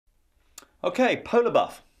Okay, Polar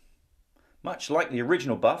Buff. Much like the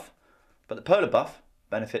original Buff, but the Polar Buff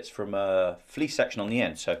benefits from a fleece section on the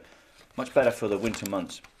end, so much better for the winter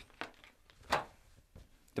months.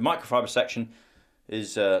 The microfiber section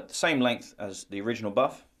is the same length as the original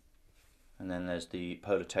Buff, and then there's the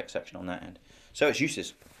Polar Tech section on that end. So its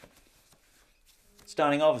uses.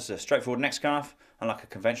 Starting off as a straightforward neck scarf, unlike a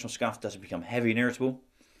conventional scarf, it doesn't become heavy and irritable.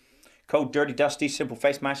 Cold, dirty, dusty, simple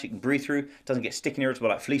face mask you can breathe through, doesn't get sticky and irritable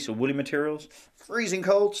like fleece or woolly materials. Freezing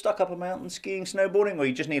cold, stuck up a mountain, skiing, snowboarding, where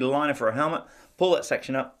you just need a liner for a helmet. Pull that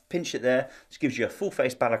section up, pinch it there, this gives you a full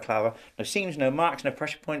face balaclava. No seams, no marks, no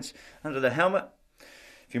pressure points under the helmet.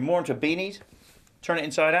 If you're more into beanies, turn it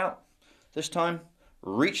inside out. This time,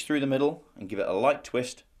 reach through the middle and give it a light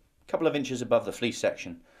twist, a couple of inches above the fleece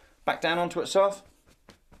section. Back down onto itself,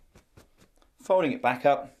 folding it back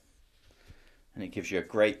up, and it gives you a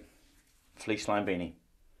great fleece line beanie.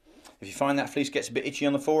 If you find that fleece gets a bit itchy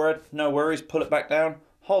on the forehead, no worries, pull it back down,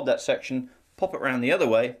 hold that section, pop it around the other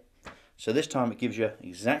way. So this time it gives you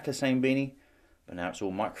exactly the same beanie, but now it's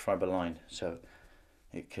all microfiber lined, so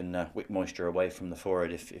it can wick moisture away from the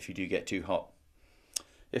forehead if you do get too hot.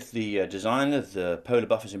 If the design of the Polar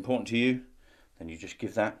Buff is important to you, then you just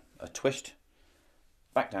give that a twist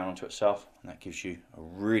back down onto itself, and that gives you a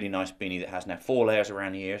really nice beanie that has now 4 layers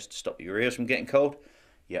around the ears to stop your ears from getting cold.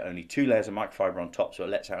 Yet only 2 layers of microfiber on top, so it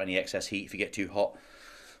lets out any excess heat if you get too hot.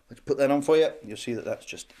 Let's put that on for you. You'll see that that's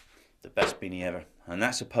just the best beanie ever. And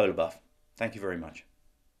that's a Polar Buff. Thank you very much.